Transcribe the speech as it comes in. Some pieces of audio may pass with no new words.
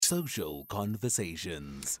social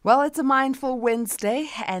conversations. Well, it's a Mindful Wednesday,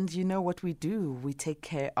 and you know what we do? We take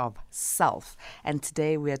care of self. And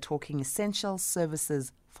today we are talking essential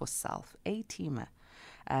services for self. A-teamer.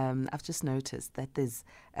 I've just noticed that there's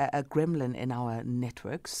a gremlin in our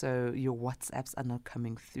network, so your WhatsApps are not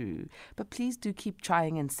coming through. But please do keep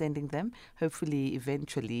trying and sending them. Hopefully,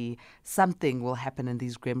 eventually, something will happen and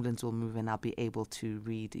these gremlins will move and I'll be able to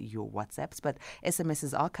read your WhatsApps. But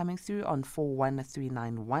SMSs are coming through on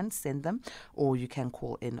 41391. Send them, or you can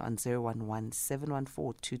call in on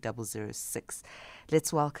 011-714-2006.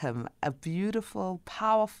 Let's welcome a beautiful,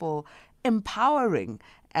 powerful, empowering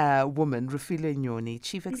woman, Refiloe Nyoni,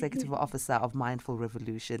 Chief Executive Officer of Mindful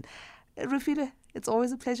Revolution. Refiloe, it's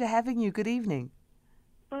always a pleasure having you. Good evening.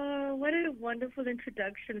 Oh, what a wonderful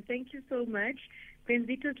introduction. Thank you so much.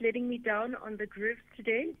 Benzito's letting me down on the groove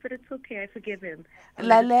today, but it's okay. I forgive him.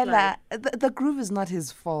 Lalela, the groove is not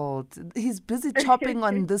his fault. He's busy chopping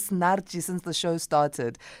on this narji since the show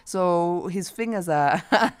started. So his fingers are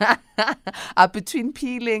are between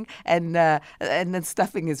peeling and then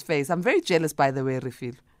stuffing his face. I'm very jealous, by the way,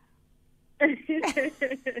 Refiloe.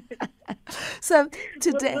 So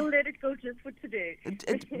today, we'll let it go just for today.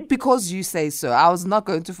 Because you say so. I was not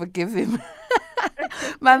going to forgive him.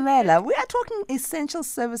 Mamela, we are talking essential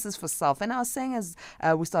services for self. And I was saying as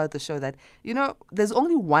we started the show that, you know, there's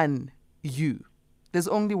only one you. There's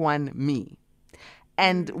only one me.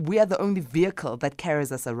 And we are the only vehicle that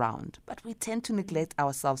carries us around. But we tend to neglect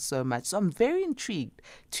ourselves so much. So I'm very intrigued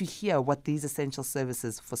to hear what these essential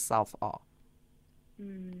services for self are.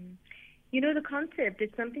 You know, the concept is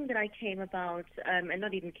something that I came about, and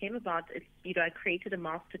not even came about, it's, you know, I created a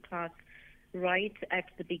masterclass right at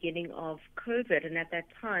the beginning of COVID. And at that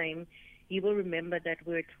time, you will remember that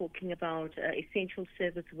we're talking about essential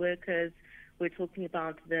service workers. We're talking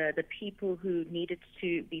about the people who needed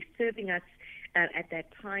to be serving us. At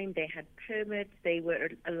that time, they had permits. They were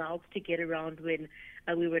allowed to get around when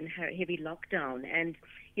we were in heavy lockdown. And,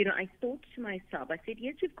 you know, I thought to myself, I said,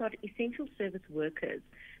 yes, we've got essential service workers,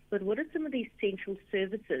 but what are some of the essential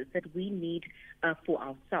services that we need for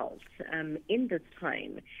ourselves in this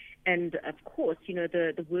time? And, of course, you know,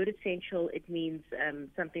 the word essential, it means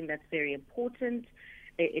something that's very important.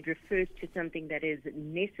 It refers to something that is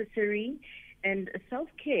necessary. And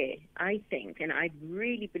self-care, I think, and I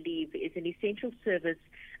really believe, is an essential service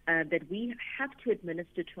that we have to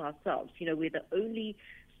administer to ourselves. You know, we're the only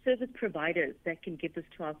service providers that can give this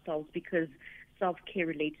to ourselves because self-care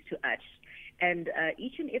relates to us. And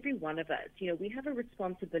each and every one of us, you know, we have a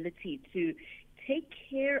responsibility to take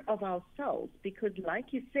care of ourselves because,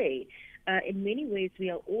 like you say, in many ways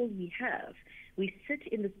we are all we have. We sit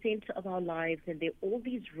in the center of our lives, and there are all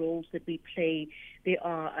these roles that we play. There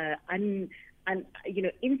are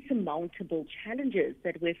insurmountable challenges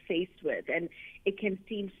that we're faced with, and it can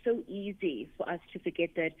seem so easy for us to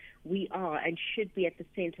forget that we are and should be at the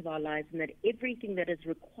center of our lives, and that everything that is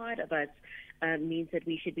required of us means that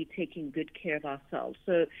we should be taking good care of ourselves.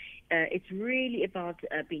 So it's really about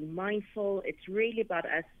being mindful. It's really about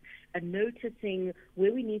us noticing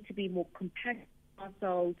where we need to be more compassionate to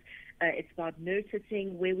ourselves. It's about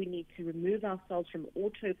noticing where we need to remove ourselves from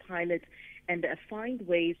autopilot and find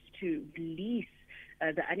ways to release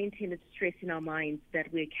the unintended stress in our minds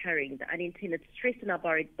that we're carrying, the unintended stress in our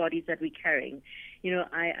bodies that we're carrying. You know,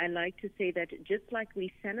 I like to say that just like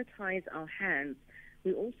we sanitize our hands,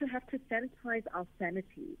 we also have to sanitize our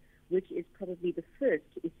sanity, which is probably the first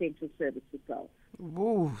essential service for self.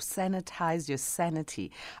 Ooh, sanitize your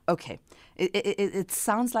sanity. Okay, it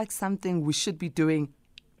sounds like something we should be doing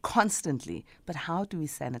constantly, but how do we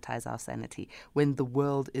sanitize our sanity when the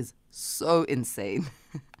world is so insane?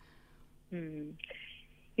 You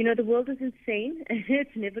know, the world is insane.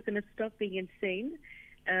 It's never going to stop being insane.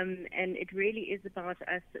 And it really is about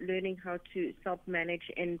us learning how to self-manage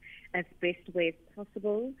in as best way as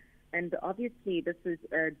possible. And obviously, this is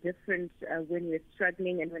different when we're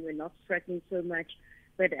struggling and when we're not struggling so much.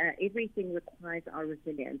 But everything requires our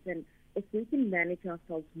resilience. And if we can manage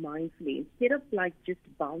ourselves mindfully, instead of like just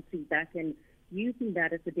bouncing back and using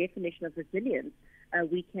that as a definition of resilience,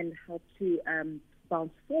 we can help to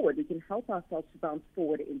bounce forward. We can help ourselves to bounce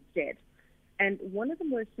forward instead. And one of the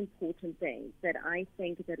most important things that I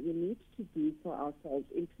think that we need to do for ourselves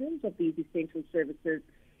in terms of these essential services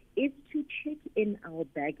is to check in our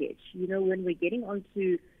baggage. You know, when we're getting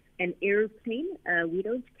onto an airplane, we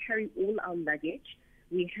don't carry all our luggage.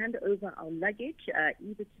 We hand over our luggage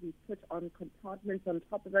either to be put on compartments on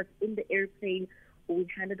top of us in the airplane, or we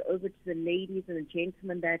hand it over to the ladies and the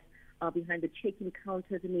gentlemen that are behind the check-in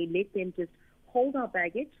counters, and we let them just hold our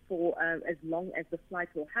baggage for as long as the flight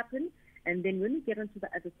will happen. And then when we get onto the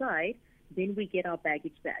other side, then we get our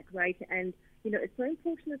baggage back, right? And, it's so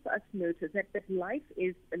important for us to notice that life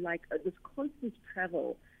is like this constant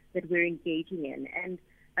travel that we're engaging in.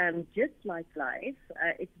 And just like life,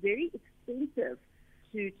 it's very expensive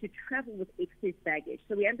to travel with excess baggage.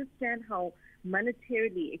 So we understand how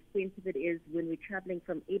monetarily expensive it is when we're traveling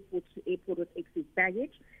from airport to airport with excess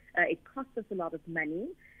baggage. It costs us a lot of money.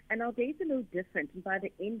 And our days are no different. And by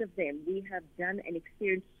the end of them, we have done and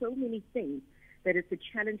experienced so many things that it's a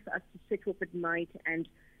challenge for us to sit up at night and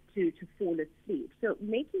to fall asleep. So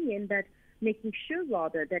making sure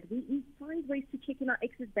rather that we find ways to check in our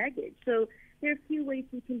excess baggage. So there are a few ways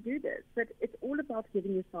we can do this, but it's all about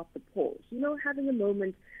giving yourself the pause. Having a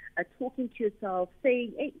moment, talking to yourself,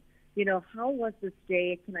 saying, hey, how was this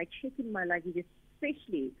day? Can I check in my luggage,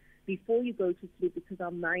 especially before you go to sleep, because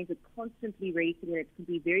our minds are constantly racing and it can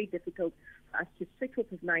be very difficult for us to sit up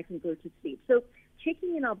at night and go to sleep. So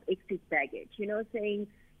checking in our excess baggage, saying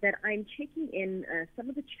that I'm checking in some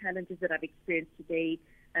of the challenges that I've experienced today.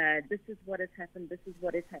 This is what has happened, this is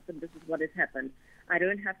what has happened, this is what has happened. I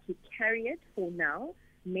don't have to carry it for now.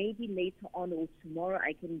 Maybe later on or tomorrow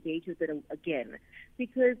I can engage with it again.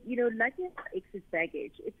 Because, lugging our excess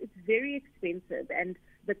baggage, it's very expensive, and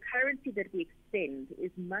the currency that we expend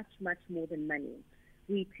is much, much more than money.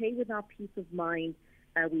 We pay with our peace of mind,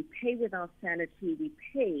 we pay with our sanity, we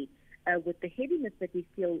pay with the heaviness that we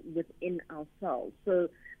feel within ourselves. So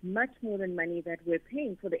much more than money that we're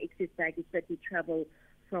paying for the excess baggage that we travel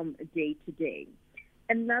from day to day.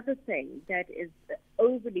 Another thing that is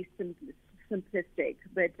overly simplistic,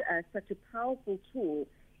 but such a powerful tool,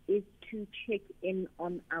 is to check in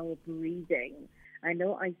on our breathing. I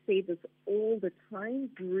know I say this all the time: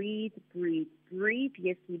 breathe, breathe, breathe.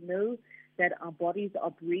 Yes, we know that our bodies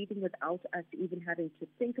are breathing without us even having to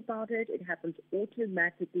think about it. It happens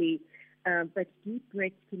automatically, but deep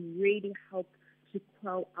breaths can really help to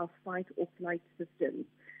quell our fight or flight systems.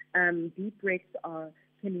 Deep breaths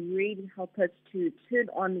can really help us to turn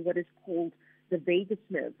on what is called the vagus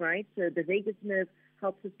nerve, right? So the vagus nerve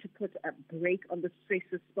helps us to put a brake on the stress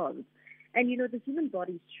response. And, the human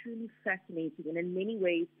body is truly fascinating. And in many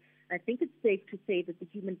ways, I think it's safe to say that the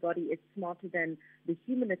human body is smarter than the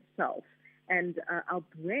human itself. And our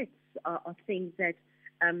breaths are things that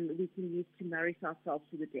we can use to nourish ourselves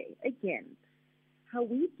through the day. Again, how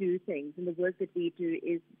we do things and the work that we do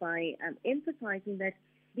is by emphasizing that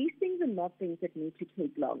these things are not things that need to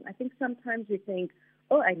take long. I think sometimes we think,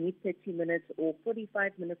 I need 30 minutes or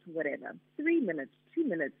 45 minutes or whatever. 3 minutes, 2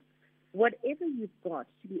 minutes, whatever you've got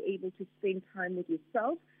to be able to spend time with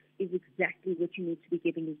yourself is exactly what you need to be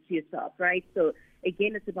giving to yourself, right? So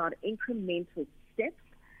again, it's about incremental steps,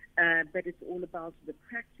 but it's all about the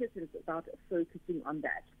practice and it's about focusing on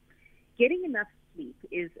that. Getting enough sleep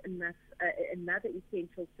is another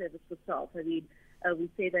essential service for self. I mean, we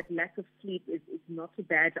say that lack of sleep is not a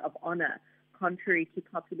badge of honor, contrary to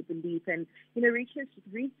popular belief. And,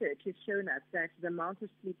 research has shown us that the amount of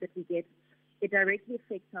sleep that we get, it directly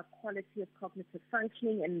affects our quality of cognitive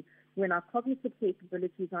functioning. And when our cognitive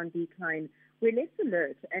capabilities are on decline, we're less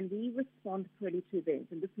alert and we respond poorly to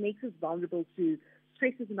events. And this makes us vulnerable to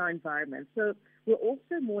stresses in our environment. So we're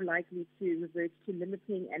also more likely to revert to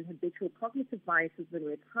limiting and habitual cognitive biases when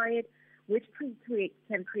we're tired, which can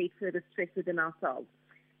create further stress within ourselves.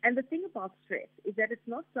 And the thing about stress is that it's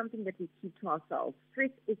not something that we keep to ourselves. Stress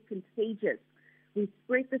is contagious. We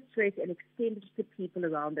spread the stress and extend it to people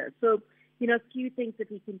around us. So, a few things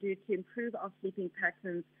that we can do to improve our sleeping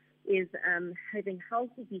patterns is having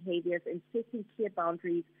healthy behaviors and setting clear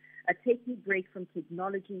boundaries, taking a break from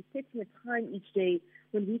technology, setting a time each day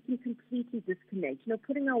when we can completely disconnect,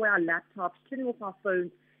 putting away our laptops, turning off our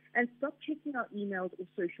phones, and stop checking our emails or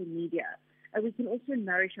social media. We can also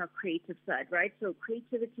nourish our creative side, right? So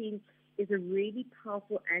creativity is a really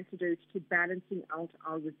powerful antidote to balancing out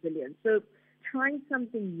our resilience. So trying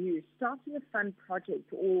something new, starting a fun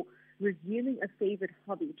project, or resuming a favorite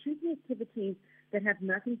hobby, choosing activities that have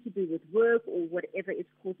nothing to do with work or whatever is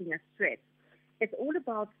causing us stress. It's all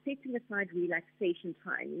about setting aside relaxation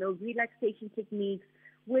time, relaxation techniques,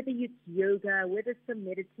 whether it's yoga, whether it's some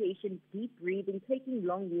meditation, deep breathing, taking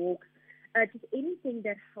long walks, just anything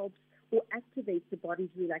that helps or activates the body's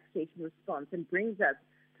relaxation response and brings us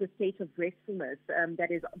to a state of restfulness that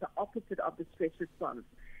is the opposite of the stress response.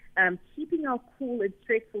 Keeping our cool in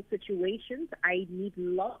stressful situations, I need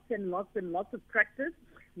lots and lots and lots of practice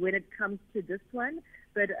when it comes to this one,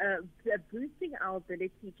 but boosting our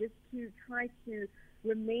ability just to try to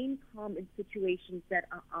remain calm in situations that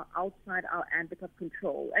are outside our ambit of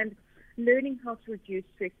control, and learning how to reduce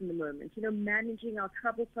stress in the moment, managing our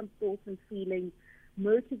troublesome thoughts and feelings,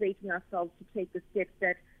 motivating ourselves to take the steps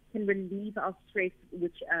that can relieve our stress,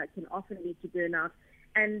 which can often lead to burnout.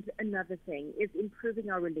 And another thing is improving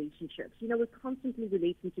our relationships. We're constantly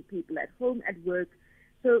relating to people at home, at work.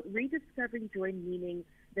 So rediscovering joy and meaning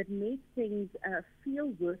that makes things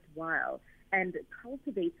feel worthwhile and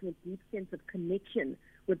cultivating a deep sense of connection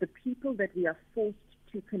with the people that we are forced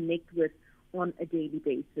to connect with on a daily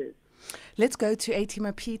basis. Let's go to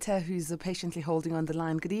Atima Peter, who's patiently holding on the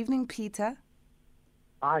line. Good evening, Peter.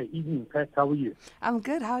 Hi, evening, Pat. How are you? I'm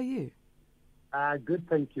good. How are you? Good,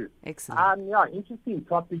 thank you. Excellent. Interesting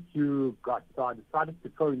topic you got. So I decided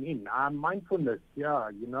to phone in. Mindfulness,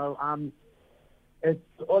 it's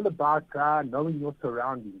all about knowing your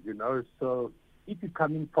surroundings, So if you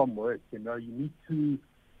come in from work, you need to,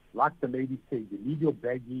 like the lady said, you leave your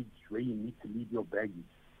baggage where you need to leave your baggage.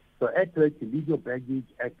 So at work, you leave your baggage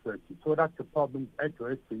at work. You sort out the problems at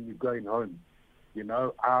work when you're going home,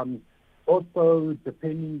 Also,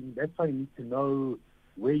 that's why you need to know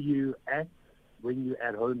where you're at when you're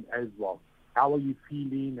at home as well. How are you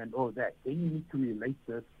feeling and all that? Then you need to relate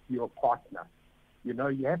this to your partner. You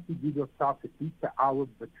have to give yourself at least an hour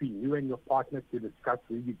between you and your partner to discuss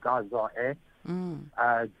where you guys are at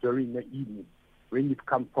during the evening, when you've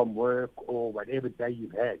come from work or whatever day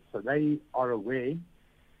you've had. So they are aware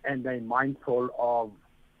and they're mindful of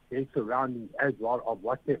their surroundings as well, of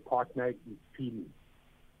what their partner is feeling.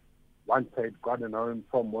 Once they've gotten home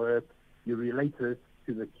from work, you relate this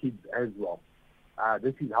to the kids as well.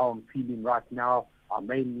 This is how I'm feeling right now. I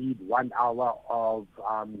may need 1 hour of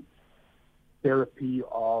therapy,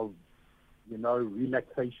 of,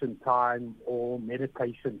 relaxation time or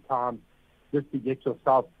meditation time, just to get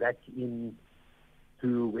yourself back in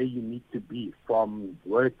to where you need to be, from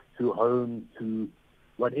work to home to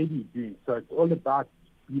whatever you're doing. So it's all about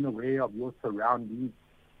being aware of your surroundings,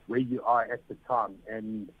 where you are at the time,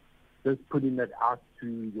 and just putting it out to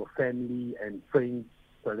your family and friends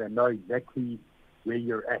so they know exactly where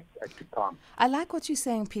you're at the time. I like what you're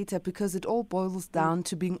saying, Peter, because it all boils down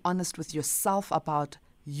to being honest with yourself about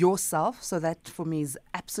yourself. So that for me is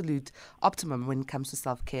absolute optimum when it comes to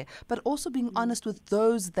self-care, but also being honest with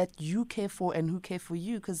those that you care for and who care for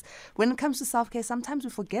you. Because when it comes to self-care, sometimes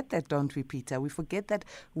we forget that, don't we, Peter? We forget that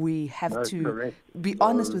we have to be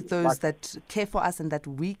honest with those that care for us and that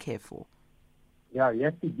we care for. Yeah, you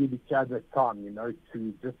have to give each other time,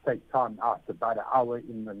 to just take time out, about an hour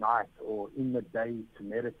in the night or in the day to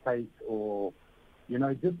meditate, or,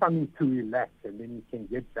 just something to relax, and then you can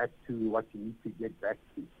get back to what you need to get back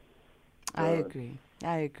to. So I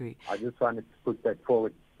agree. I just wanted to put that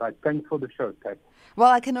forward. But thanks for the show, Pat.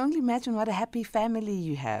 Well, I can only imagine what a happy family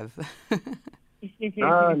you have.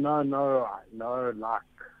 No. Like,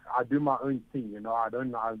 I do my own thing,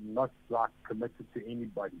 I'm not, committed to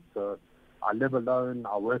anybody. So I live alone,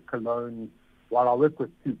 I work alone. Well, I work with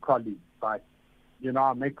 2 colleagues, but,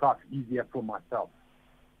 I make life easier for myself.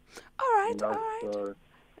 All right. So,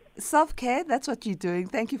 self-care, that's what you're doing.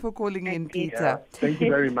 Thank you for calling in, Peter. Yeah, thank you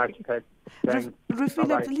very much, Pat.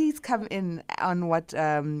 Refiloe, please come in on what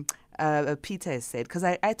Peter has said, because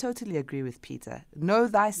I totally agree with Peter. Know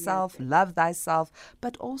thyself, love thyself,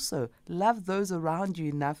 but also love those around you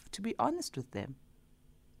enough to be honest with them.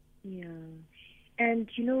 Yeah. And,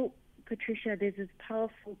 Patricia, there's this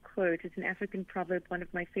powerful quote. It's an African proverb, one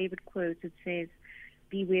of my favorite quotes. It says,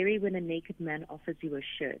 "Be wary when a naked man offers you a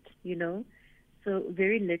shirt," So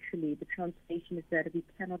very literally, the translation is that we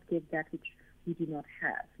cannot give that which we do not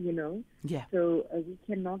have, Yeah. So we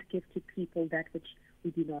cannot give to people that which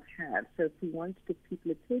we do not have. So if we want to give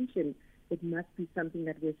people attention, it must be something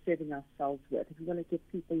that we're serving ourselves with. If we want to give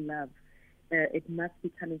people love, it must be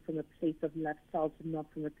coming from a place of love self and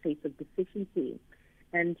not from a place of deficiency.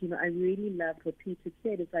 And, I really loved what Peter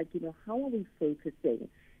said. It's like, how are we focusing?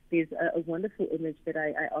 There's a wonderful image that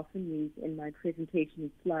I often use in my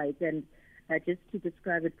presentation slides. And just to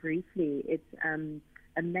describe it briefly, it's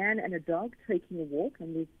a man and a dog taking a walk.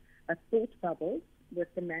 And there's a thought bubble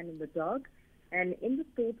with the man and the dog. And in the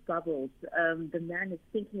thought bubbles, the man is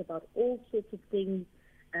thinking about all sorts of things.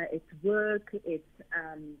 It's work, it's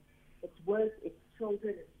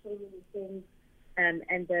children, it's so many things.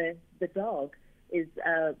 And the dog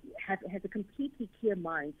has a completely clear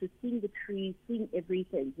mind, so seeing the trees, seeing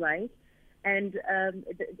everything, right? And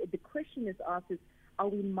the question is asked is, are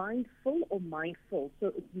we mindful or mindful? So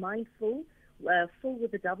it's mindful, full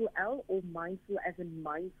with a double L, or mindful as in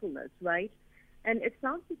mindfulness, right? And it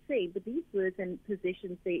sounds the same, but these words and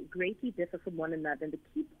positions, they greatly differ from one another. And the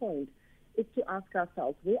key point is to ask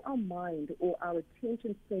ourselves where our mind or our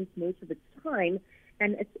attention spends most of its time,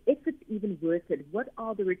 and if it's even worth it. What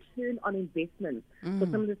are the return on investments for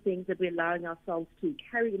some of the things that we're allowing ourselves to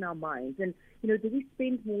carry in our minds? And, do we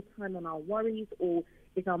spend more time on our worries, or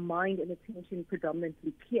is our mind and attention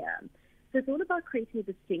predominantly clear. So it's all about creating a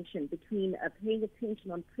distinction between paying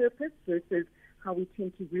attention on purpose versus how we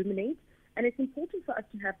tend to ruminate. And it's important for us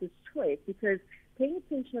to have this choice because paying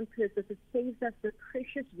attention on purpose, it saves us the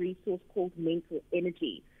precious resource called mental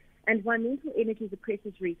energy. And why mental energy is a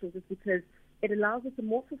precious resource is because it allows us a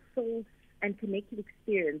more fulfilled and connected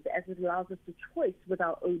experience as it allows us to choice with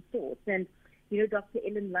our own thoughts. And, Dr.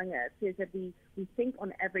 Ellen Langer says that we think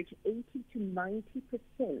on average 80 to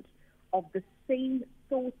 90% of the same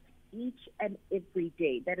thoughts each and every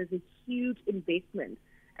day. That is a huge investment.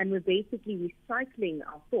 And we're basically recycling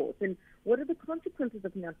our thoughts. And what are the consequences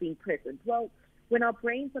of not being present? Well, when our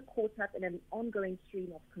brains are caught up in an ongoing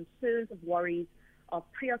stream of concerns, of worries, of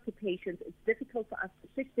preoccupations, it's difficult for us to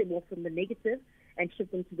shift them off from the negative and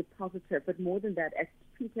shift them to the positive. But more than that, as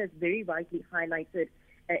Peter has very rightly highlighted,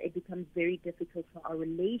 it becomes very difficult for our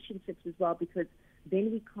relationships as well because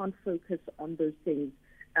then we can't focus on those things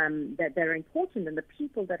that are important and the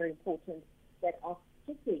people that are important that are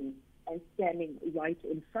sitting and standing right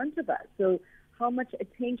in front of us. So how much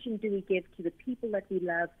attention do we give to the people that we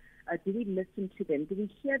love? Do we listen to them? Do we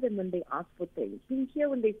hear them when they ask for things? Do we hear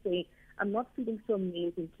when they say, I'm not feeling so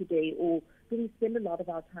amazing today? Or do we spend a lot of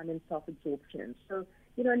our time in self-absorption? So,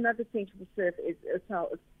 another essential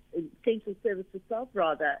service for self,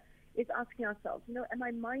 is asking ourselves, am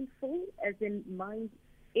I mindful, as in mind,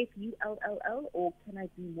 F-U-L-L-L, or can I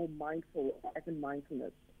be more mindful, as in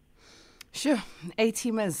mindfulness? Sure.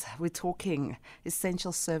 A-teamers, we're talking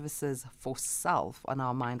essential services for self on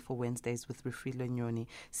our Mindful Wednesdays with Refiloe Nyoni,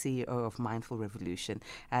 CEO of Mindful Revolution.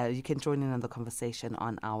 You can join in on the conversation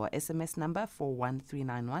on our SMS number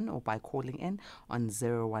 41391 or by calling in on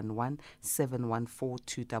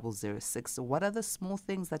 011-714-2006. What are the small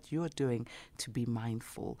things that you're doing to be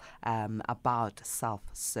mindful about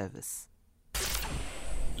self-service?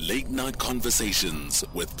 Late Night Conversations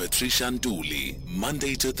with Patricia Nduli,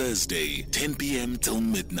 Monday to Thursday, 10 p.m. till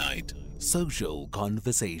midnight. Social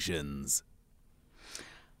Conversations.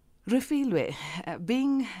 Refiloe,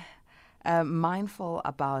 being mindful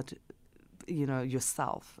about,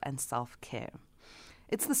 yourself and self-care.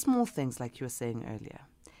 It's the small things like you were saying earlier.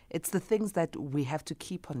 It's the things that we have to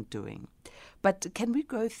keep on doing. But can we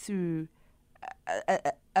go through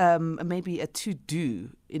maybe a to-do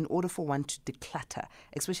in order for one to declutter,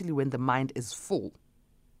 especially when the mind is full?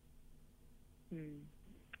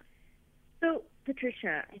 So,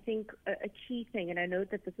 Patricia, I think a key thing, and I know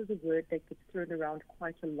that this is a word that gets thrown around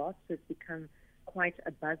quite a lot, so it's become quite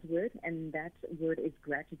a buzzword, and that word is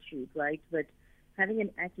gratitude, right? But having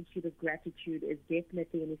an attitude of gratitude is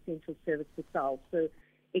definitely an essential service for self. So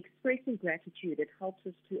expressing gratitude, it helps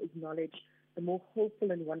us to acknowledge the more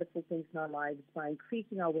hopeful and wonderful things in our lives by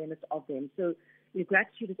increasing our awareness of them. So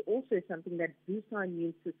gratitude is also something that boosts our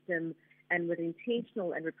immune system, and with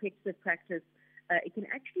intentional and repetitive practice, it can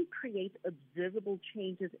actually create observable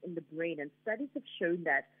changes in the brain. And studies have shown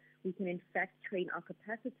that we can in fact train our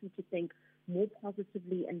capacity to think more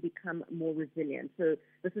positively and become more resilient. So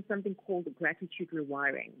this is something called gratitude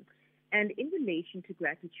rewiring. And in relation to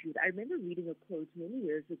gratitude, I remember reading a quote many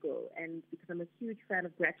years ago, and because I'm a huge fan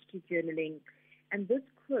of gratitude journaling, and this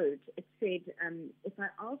quote, it said, if I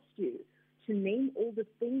asked you to name all the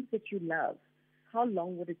things that you love, how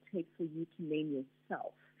long would it take for you to name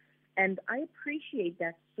yourself? And I appreciate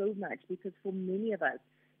that so much because for many of us,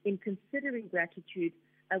 in considering gratitude,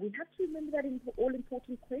 we have to remember that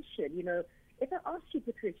all-important question. If I asked you,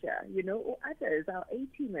 Patricia, or others, our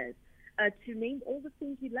A-teamers, to name all the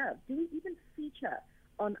things we love, do we even feature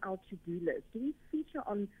on our to-do list? Do we feature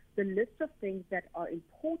on the list of things that are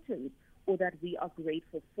important or that we are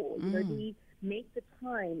grateful for? Do we make the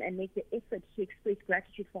time and make the effort to express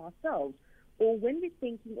gratitude for ourselves? Or when we're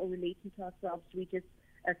thinking or relating to ourselves, do we just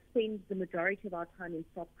spend the majority of our time in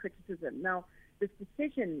self-criticism? Now, this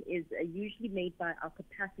decision is usually made by our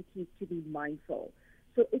capacity to be mindful.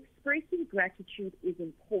 So expressing gratitude is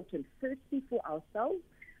important, firstly for ourselves.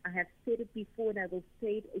 I have said it before and I will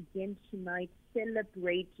say it again tonight.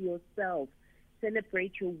 Celebrate yourself.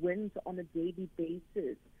 Celebrate your wins on a daily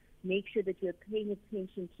basis. Make sure that you're paying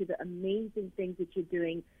attention to the amazing things that you're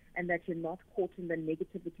doing and that you're not caught in the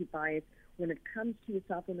negativity bias when it comes to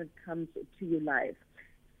yourself and when it comes to your life.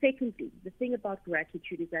 Secondly, the thing about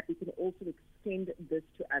gratitude is that we can also extend this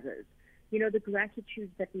to others. The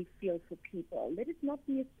gratitude that we feel for people, let it not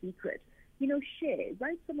be a secret. Share,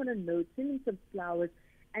 write someone a note, send them some flowers,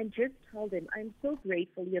 and just tell them, I'm so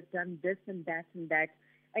grateful you have done this and that and that.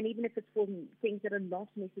 And even if it's for things that are not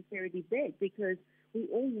necessarily big, because we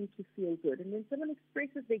all need to feel good. And when someone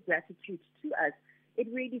expresses their gratitude to us, it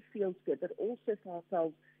really feels good. But also for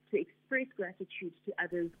ourselves to express gratitude to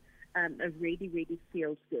others really, really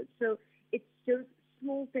feels good. So it's those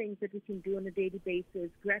small things that we can do on a daily basis.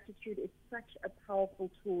 Gratitude is such a powerful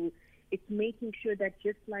tool. It's making sure that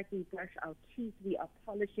just like we brush our teeth, we are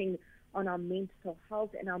polishing on our mental health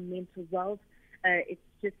and our mental wealth. It's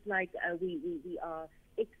just like we are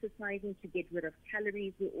exercising to get rid of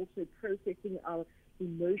calories. We're also processing our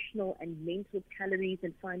emotional and mental calories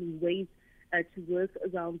and finding ways to work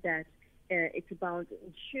around that. It's about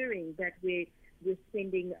ensuring that we're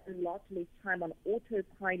spending a lot less time on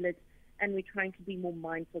autopilot, and we're trying to be more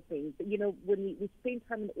mindful things. You know, when we spend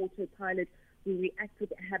time on autopilot, we react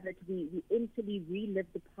with habit, we instantly relive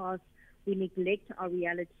the past, we neglect our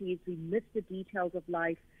realities, we miss the details of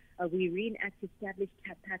life, we reenact established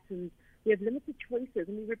patterns, we have limited choices,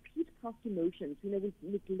 and we repeat past emotions. You know, we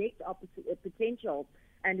neglect our potential,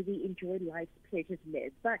 and we enjoy life's pleasures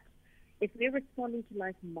less. But if we're responding to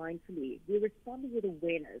life mindfully, we're responding with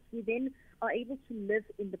awareness, we then are able to live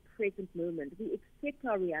in the present moment. We accept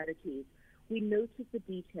our realities. We notice the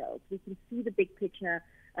details. We can see the big picture.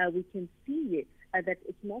 We can see that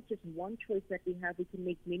it's not just one choice that we have. We can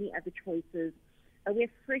make many other choices. We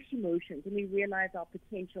have fresh emotions, and we realize our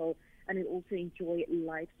potential, and we also enjoy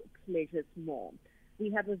life's pleasures more.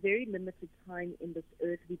 We have a very limited time in this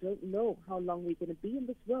earth. We don't know how long we're going to be in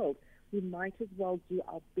this world. We might as well do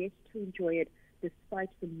our best to enjoy it despite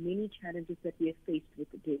the many challenges that we are faced with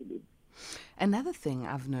daily. Another thing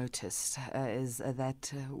I've noticed is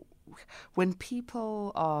that when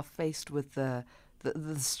people are faced with the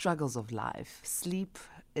struggles of life, sleep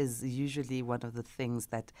is usually one of the things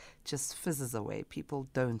that just fizzes away. People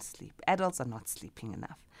don't sleep. Adults are not sleeping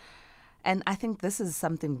enough. And I think this is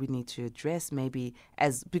something we need to address maybe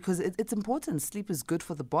because it's important. Sleep is good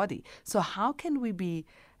for the body. So how can we be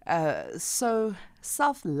so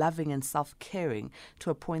self-loving and self-caring to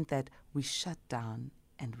a point that we shut down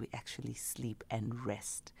and we actually sleep and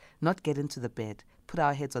rest, not get into the bed, put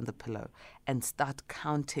our heads on the pillow and start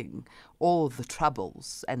counting all the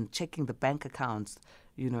troubles and checking the bank accounts,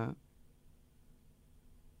 you know?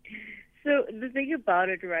 So the thing about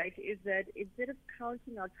it, right, is that instead of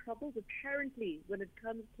counting our troubles, apparently when it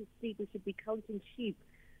comes to sleep, we should be counting sheep.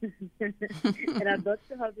 And I'm not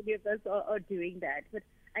sure how many of us are doing that. But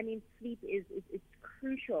I mean, sleep is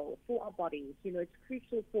crucial for our bodies. You know, it's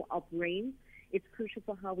crucial for our brains. It's crucial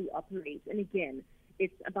for how we operate. And again,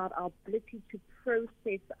 it's about our ability to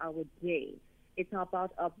process our day. It's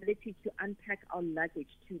about our ability to unpack our luggage,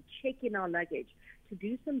 to check in our luggage, to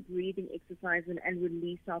do some breathing exercise and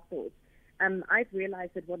release our thoughts. I've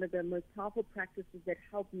realized that one of the most powerful practices that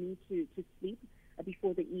help me to sleep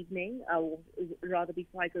before the evening, or rather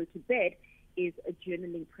before I go to bed, is a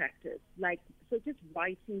journaling practice. So just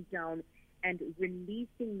writing down and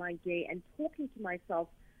releasing my day and talking to myself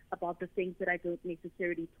about the things that I don't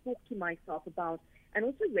necessarily talk to myself about, and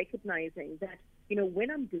also recognizing that, you know, when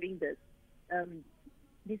I'm doing this,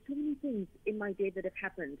 there's so many things in my day that have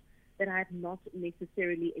happened that I have not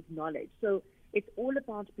necessarily acknowledged. So it's all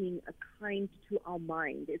about being kind to our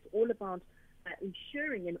mind. It's all about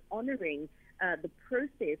ensuring and honoring the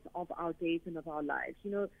process of our days and of our lives.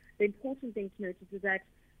 You know, the important thing to notice is that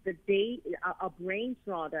our brains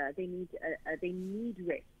rather, they need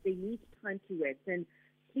rest. They need time to rest. And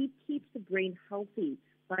sleep keeps the brain healthy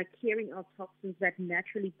by clearing out toxins that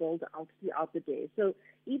naturally build out throughout the day. So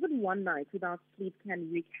even one night without sleep can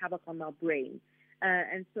wreak havoc on our brain.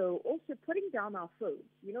 And so also putting down our phones.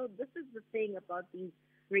 You know, this is the thing about these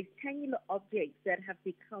rectangular objects that have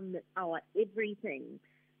become our everything.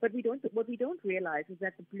 But what we don't realize is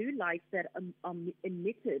that the blue lights that are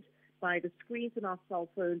emitted by the screens on our cell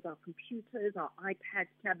phones, our computers, our iPads,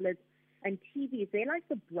 tablets, and TVs, they're like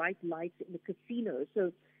the bright lights in the casino.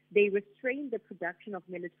 So they restrain the production of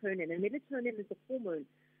melatonin. And melatonin is a hormone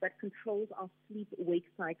that controls our sleep-wake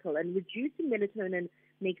cycle. And reducing melatonin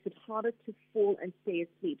makes it harder to fall and stay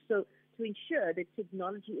asleep. So to ensure that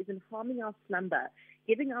technology isn't harming our slumber,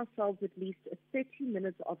 giving ourselves at least 30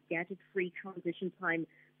 minutes of gadget-free transition time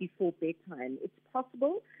before bedtime. It's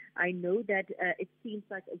possible. I know that it seems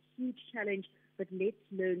like a huge challenge, but let's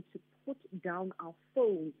learn to put down our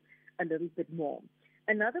phones a little bit more.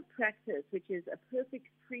 Another practice, which is a perfect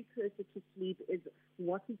precursor to sleep, is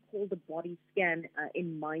what we call the body scan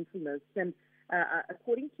in mindfulness. And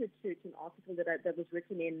according to an article that was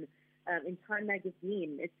written in Time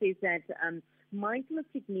magazine, it says that mindfulness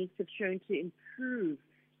techniques have shown to improve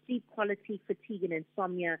sleep quality, fatigue, and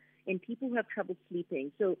insomnia in people who have trouble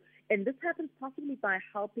sleeping. So, and this happens possibly by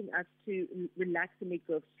helping us to relax and let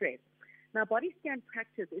go of stress. Now, body scan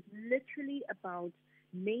practice is literally about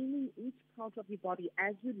naming each part of your body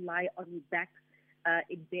as you lie on your back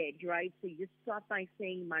in bed, right? So you start by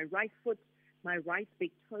saying my right foot, my right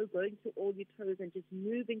big toe, going to all your toes and just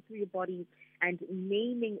moving through your body and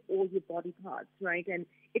naming all your body parts, right? And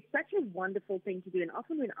it's such a wonderful thing to do. And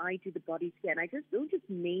often when I do the body scan, I just don't just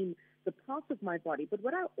name the parts of my body, but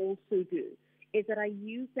what I also do is that I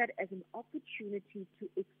use that as an opportunity to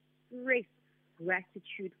express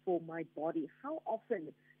gratitude for my body. How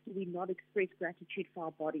often do we not express gratitude for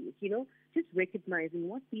our bodies? You know, just recognizing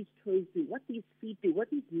what these toes do, what these feet do, what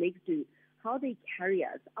these legs do, how they carry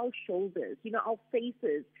us, our shoulders, you know, our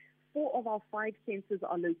faces. 4 of our 5 senses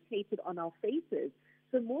are located on our faces.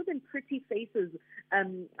 So more than pretty faces,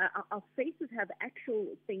 our faces have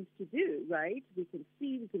actual things to do, right? We can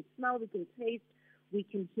see, we can smell, we can taste, we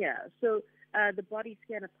can hear. So the body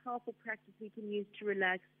scan, a powerful practice we can use to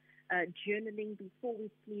relax. Journaling before we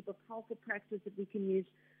sleep, a powerful practice that we can use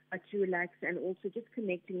to relax, and also just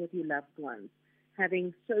connecting with your loved ones,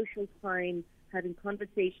 having social time, having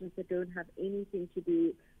conversations that don't have anything to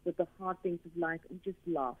do with the hard things of life, and just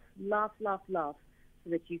laugh, so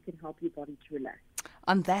that you can help your body to relax.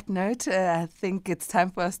 On that note, I think it's time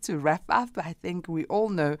for us to wrap up. I think we all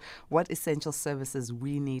know what essential services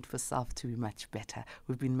we need for self to be much better.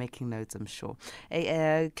 We've been making notes, I'm sure.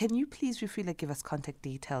 Can you please, Refiloe, give us contact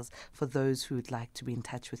details for those who would like to be in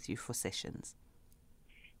touch with you for sessions?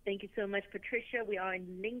 Thank you so much, Patricia. We are on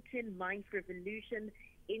LinkedIn, Mind Revolution,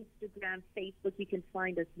 Instagram, Facebook. You can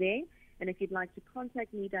find us there. And if you'd like to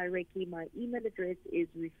contact me directly, my email address is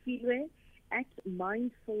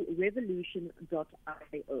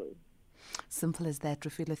refiloe@mindfulrevolution.io. Simple as that.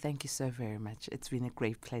 Refiloe, thank you so very much. It's been a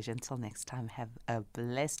great pleasure. Until next time, have a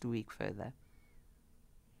blessed week further.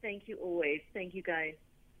 Thank you always. Thank you, guys.